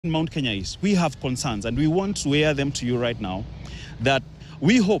Mount Kenya is, we have concerns, and we want to air them to you right now, that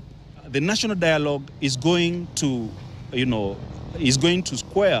we hope the national dialogue is going to,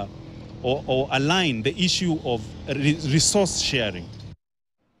 square or align the issue of resource sharing.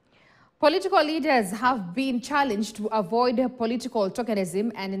 Political leaders have been challenged to avoid political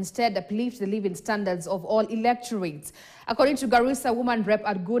tokenism and instead uplift the living standards of all electorates. According to Garissa woman rep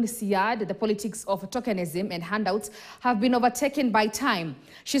Argun Siad, the politics of tokenism and handouts have been overtaken by time.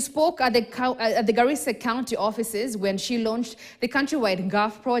 She spoke at the Garissa County offices when she launched the countrywide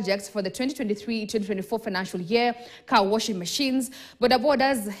GAF projects for the 2023-2024 financial year. Car washing machines, border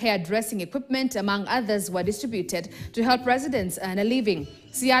borders, hairdressing equipment, among others, were distributed to help residents earn a living.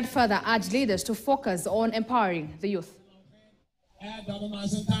 Siad further urged leaders to focus on empowering the youth.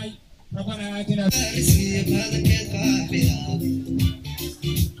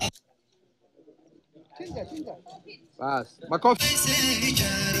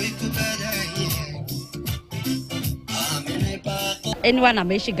 Anyone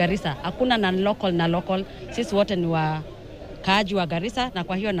ameishi Garissa, hakuna non-local na local, sisi wote ni wakaaji wa Garissa, na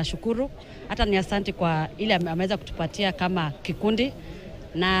kwa hiyo nashukuru. Hata ni asante kwa ile ameweza kutupatia kama kikundi,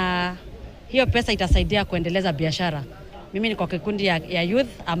 na hiyo pesa itasaidia kuendeleza biashara. Mimi ni kwa kikundi ya youth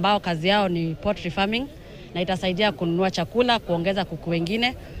ambao kazi yao ni poultry farming, na itasaidia kununua chakula, kuongeza kuku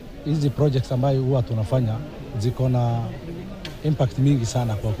wengine. Hizi projects ambayo huwa tunafanya ziko na impact mingi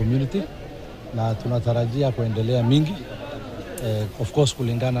sana kwa community, na tunatarajia kuendelea mingi, of course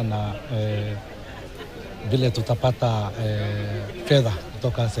kulingana na vile tutapata fedha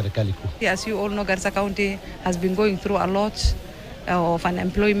kutoka serikali kuu. As you all know, Garissa County has been going through a lot of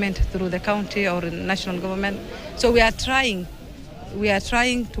unemployment through the county or national government. So we are trying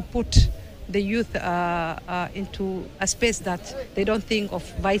to put the youth into a space that they don't think of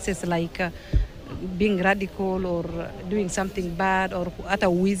vices like being radical or doing something bad or at a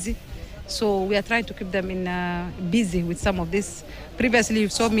wheezy. So we are trying to keep them busy with some of this. Previously, you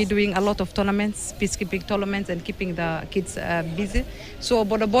saw me doing a lot of tournaments, peacekeeping tournaments, and keeping the kids busy. So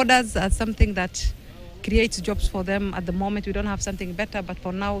border borders are something that creates jobs for them. At the moment, we don't have something better, but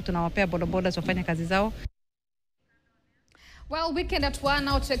for now, tunawapea border borders wafanye kazi zao. Well, Weekend at 1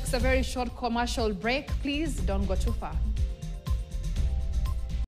 now takes a very short commercial break. Please don't go too far.